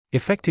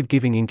Effective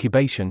Giving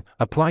Incubation,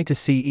 Apply to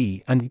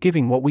CE and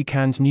Giving What We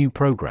Can's new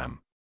program.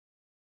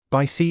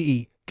 By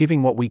CE,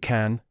 Giving What We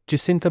Can,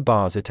 Jacintha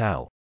Baas et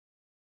al.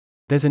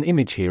 There's an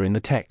image here in the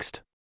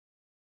text.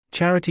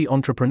 Charity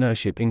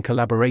Entrepreneurship in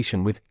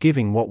collaboration with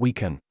Giving What We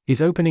Can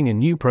is opening a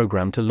new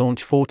program to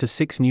launch 4 to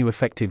 6 new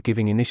effective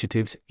giving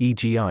initiatives,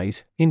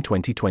 EGIs, in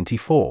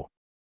 2024.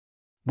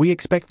 We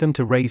expect them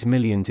to raise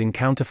millions in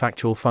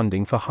counterfactual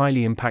funding for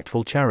highly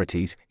impactful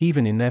charities,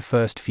 even in their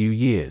first few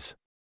years.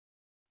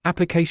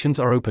 Applications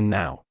are open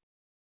now.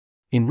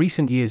 In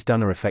recent years,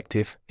 Donor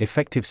Effective,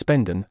 Effective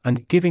Spenden,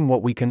 and Giving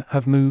What We Can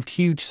have moved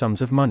huge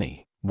sums of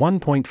money,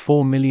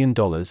 $1.4 million,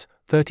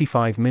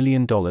 $35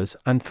 million,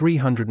 and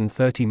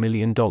 $330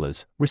 million,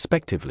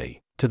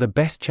 respectively, to the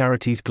best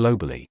charities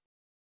globally.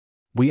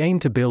 We aim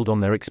to build on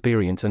their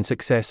experience and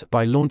success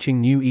by launching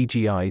new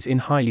EGIs in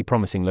highly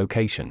promising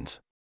locations.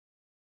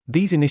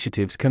 These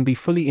initiatives can be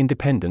fully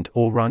independent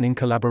or run in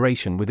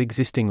collaboration with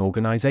existing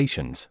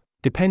organizations,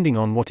 depending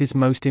on what is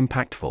most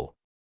impactful.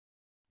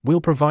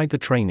 We'll provide the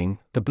training,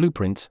 the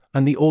blueprints,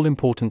 and the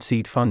all-important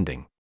seed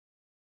funding.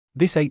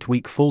 This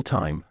 8-week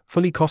full-time,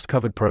 fully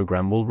cost-covered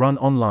program will run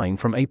online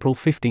from April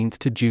 15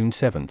 to June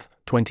 7,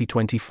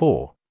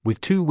 2024, with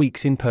 2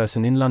 weeks in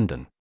person in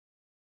London.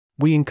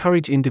 We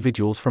encourage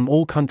individuals from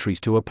all countries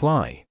to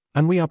apply,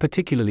 and we are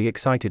particularly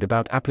excited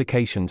about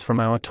applications from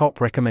our top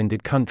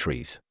recommended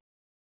countries.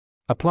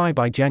 Apply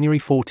by January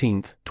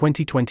 14,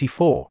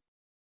 2024.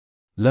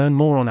 Learn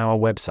more on our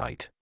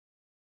website.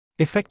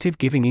 Effective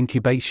Giving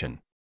Incubation.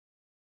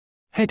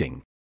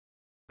 Heading: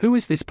 Who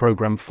is this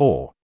program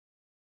for?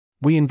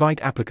 We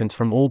invite applicants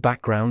from all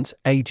backgrounds,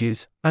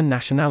 ages, and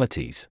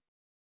nationalities.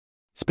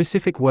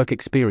 Specific work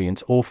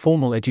experience or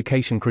formal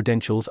education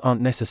credentials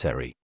aren't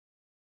necessary.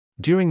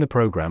 During the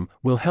program,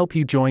 we'll help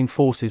you join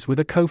forces with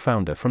a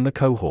co-founder from the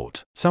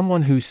cohort,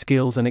 someone whose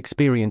skills and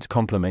experience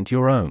complement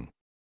your own.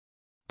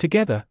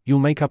 Together, you'll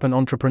make up an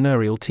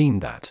entrepreneurial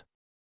team that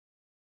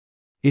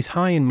is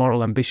high in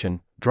moral ambition,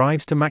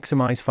 drives to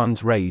maximize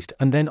funds raised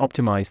and then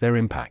optimize their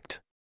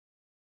impact,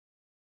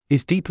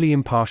 is deeply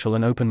impartial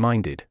and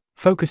open-minded,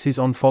 focuses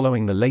on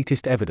following the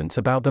latest evidence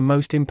about the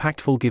most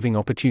impactful giving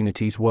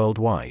opportunities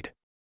worldwide,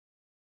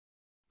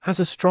 has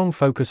a strong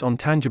focus on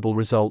tangible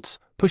results,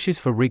 pushes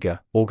for rigor,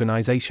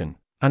 organization,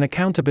 and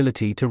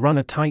accountability to run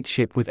a tight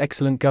ship with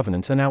excellent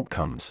governance and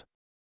outcomes,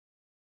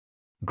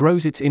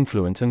 grows its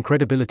influence and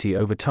credibility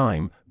over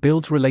time,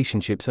 builds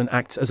relationships and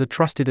acts as a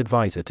trusted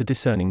advisor to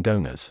discerning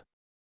donors.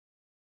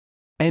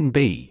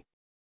 NB.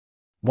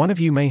 One of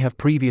you may have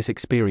previous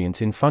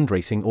experience in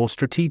fundraising or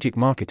strategic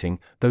marketing,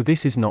 though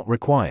this is not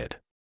required.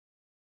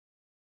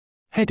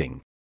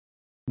 Heading: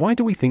 Why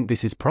do we think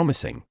this is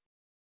promising?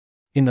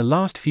 In the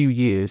last few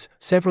years,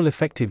 several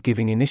effective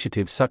giving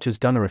initiatives such as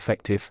Donor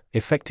Effective,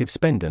 Effective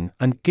Spenden,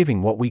 and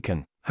Giving What We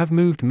Can have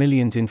moved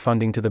millions in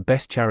funding to the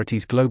best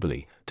charities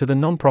globally, to the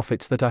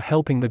non-profits that are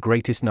helping the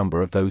greatest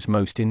number of those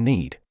most in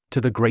need,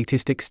 to the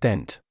greatest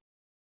extent.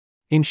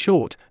 In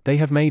short, they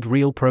have made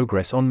real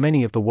progress on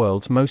many of the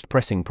world's most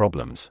pressing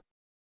problems.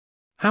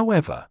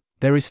 However,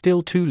 there is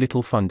still too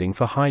little funding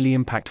for highly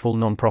impactful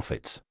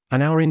non-profits,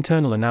 and our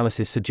internal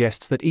analysis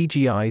suggests that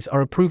EGIs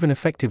are a proven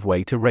effective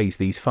way to raise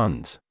these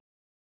funds.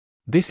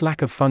 This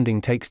lack of funding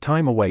takes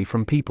time away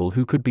from people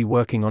who could be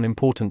working on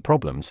important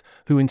problems,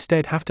 who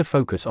instead have to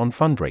focus on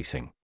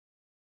fundraising.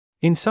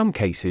 In some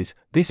cases,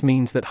 this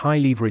means that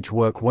high-leverage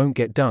work won't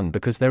get done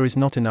because there is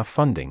not enough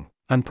funding,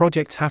 and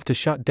projects have to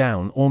shut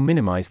down or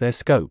minimize their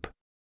scope.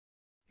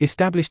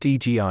 Established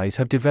EGIs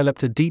have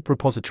developed a deep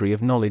repository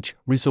of knowledge,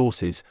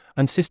 resources,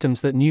 and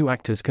systems that new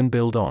actors can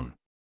build on.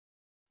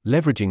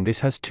 Leveraging this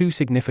has 2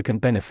 significant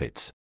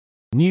benefits.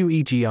 New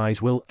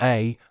EGIs will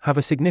A. have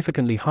a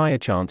significantly higher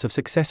chance of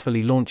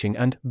successfully launching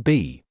and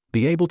B.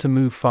 be able to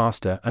move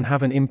faster and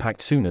have an impact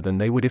sooner than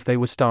they would if they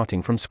were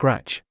starting from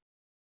scratch.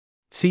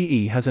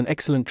 CE has an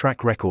excellent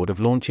track record of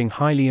launching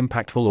highly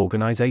impactful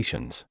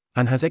organizations,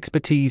 and has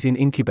expertise in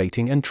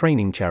incubating and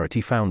training charity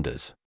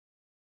founders.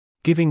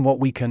 Giving What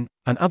We Can,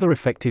 and other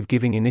effective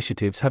giving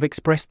initiatives have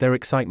expressed their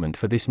excitement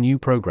for this new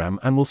program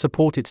and will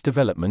support its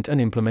development and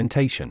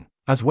implementation,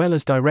 as well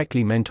as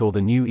directly mentor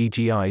the new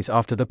EGIs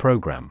after the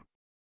program.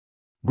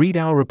 Read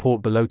our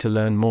report below to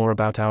learn more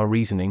about our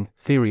reasoning,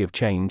 theory of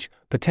change,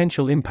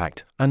 potential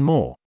impact, and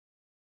more.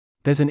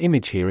 There's an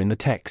image here in the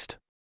text.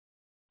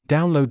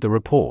 Download the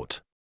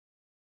report.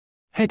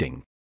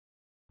 Heading: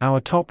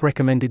 Our top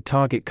recommended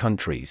target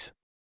countries.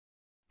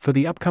 For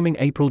the upcoming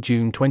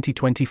April-June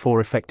 2024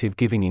 Effective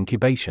Giving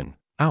Incubation,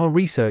 our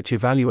research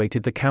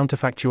evaluated the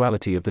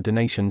counterfactuality of the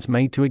donations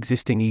made to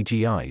existing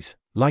EGIs,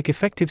 like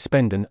Effective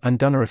Spenden and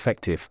Donor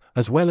Effective,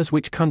 as well as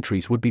which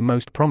countries would be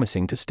most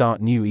promising to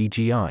start new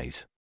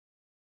EGIs.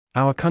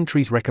 Our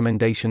country's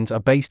recommendations are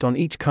based on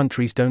each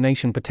country's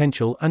donation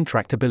potential and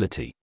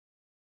tractability.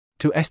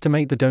 To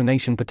estimate the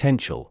donation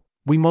potential,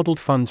 we modeled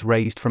funds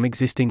raised from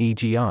existing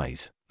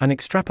EGIs, and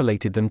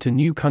extrapolated them to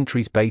new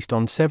countries based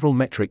on several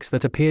metrics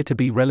that appear to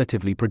be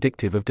relatively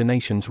predictive of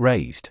donations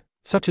raised,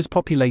 such as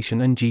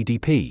population and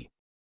GDP.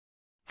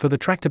 For the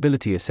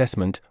tractability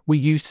assessment, we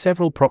used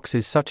several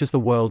proxies such as the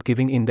World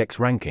Giving Index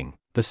ranking,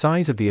 the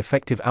size of the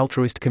effective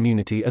altruist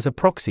community as a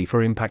proxy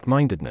for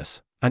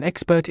impact-mindedness, and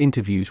expert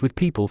interviews with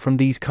people from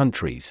these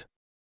countries.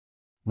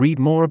 Read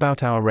more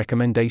about our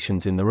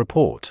recommendations in the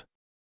report.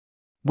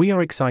 We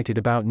are excited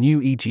about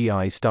new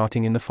EGIs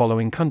starting in the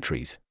following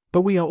countries,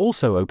 but we are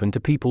also open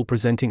to people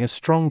presenting a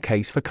strong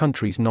case for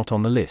countries not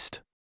on the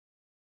list.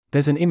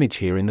 There's an image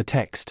here in the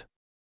text.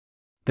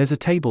 There's a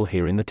table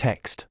here in the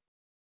text.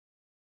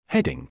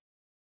 Heading: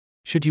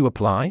 Should you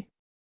apply?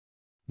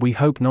 We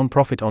hope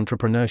nonprofit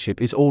entrepreneurship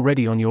is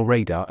already on your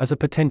radar as a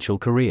potential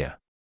career.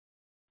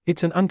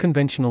 It's an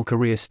unconventional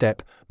career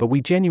step, but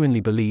we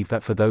genuinely believe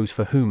that for those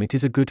for whom it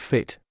is a good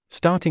fit,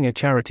 starting a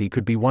charity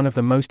could be one of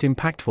the most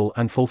impactful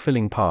and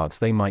fulfilling paths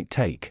they might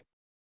take.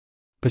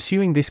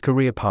 Pursuing this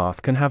career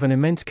path can have an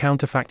immense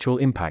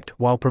counterfactual impact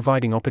while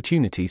providing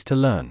opportunities to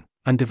learn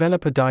and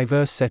develop a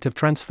diverse set of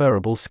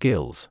transferable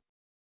skills.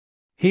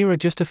 Here are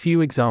just a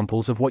few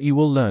examples of what you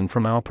will learn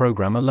from our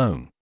program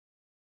alone.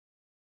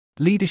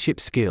 Leadership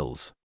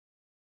skills.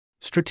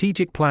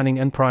 Strategic planning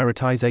and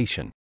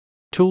prioritization.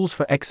 Tools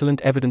for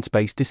excellent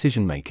evidence-based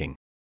decision-making.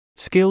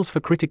 Skills for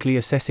critically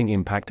assessing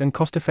impact and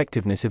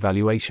cost-effectiveness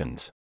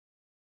evaluations.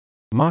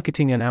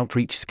 Marketing and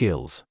outreach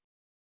skills.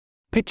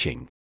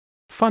 Pitching.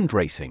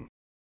 Fundraising.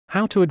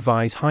 How to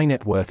advise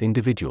high-net-worth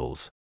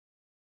individuals.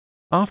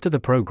 After the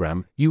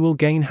program, you will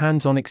gain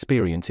hands-on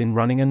experience in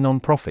running a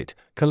nonprofit,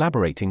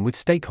 collaborating with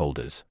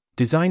stakeholders,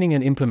 designing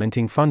and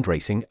implementing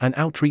fundraising and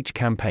outreach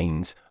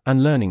campaigns,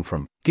 and learning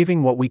from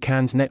Giving What We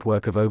Can's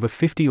network of over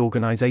 50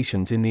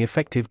 organizations in the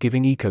effective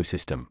giving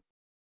ecosystem.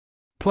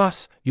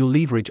 Plus, you'll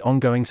leverage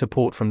ongoing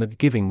support from the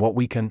Giving What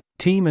We Can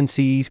team and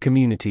CE's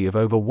community of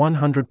over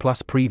 100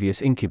 plus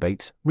previous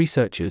incubates,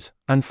 researchers,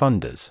 and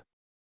funders.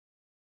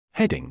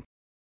 Heading: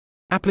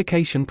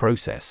 Application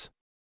process.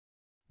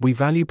 We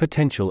value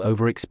potential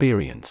over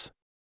experience.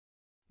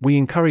 We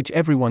encourage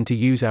everyone to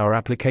use our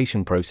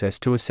application process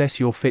to assess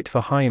your fit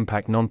for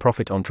high-impact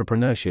nonprofit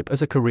entrepreneurship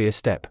as a career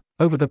step.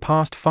 Over the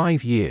past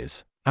 5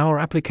 years, our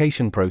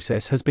application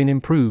process has been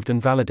improved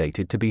and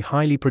validated to be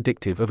highly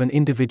predictive of an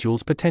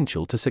individual's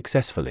potential to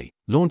successfully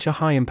launch a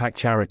high-impact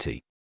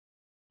charity.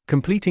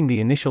 Completing the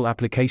initial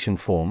application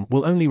form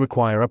will only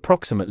require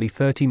approximately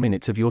 30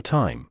 minutes of your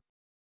time.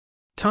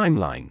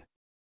 Timeline.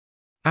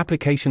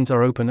 Applications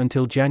are open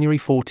until January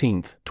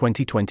 14,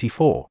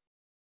 2024.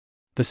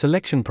 The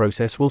selection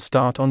process will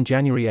start on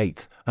January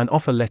 8, and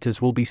offer letters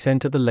will be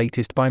sent at the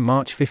latest by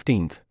March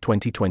 15,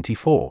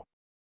 2024.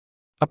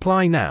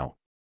 Apply now.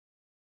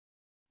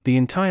 The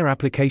entire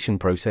application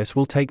process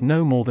will take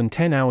no more than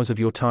 10 hours of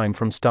your time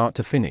from start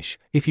to finish,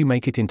 if you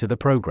make it into the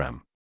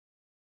program.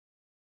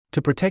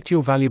 To protect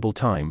your valuable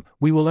time,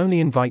 we will only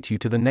invite you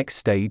to the next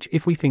stage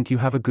if we think you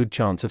have a good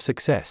chance of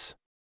success.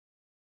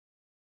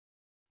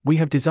 We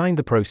have designed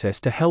the process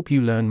to help you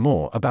learn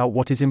more about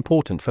what is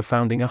important for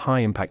founding a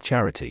high-impact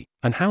charity,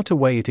 and how to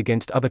weigh it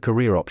against other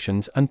career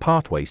options and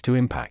pathways to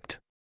impact.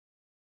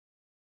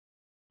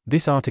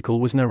 This article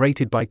was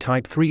narrated by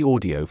Type 3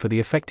 Audio for the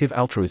Effective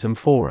Altruism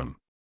Forum.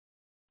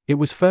 It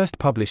was first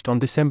published on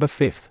December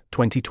 5,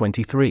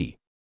 2023.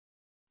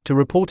 To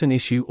report an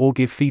issue or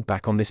give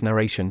feedback on this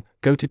narration,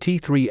 go to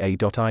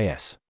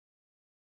t3a.is.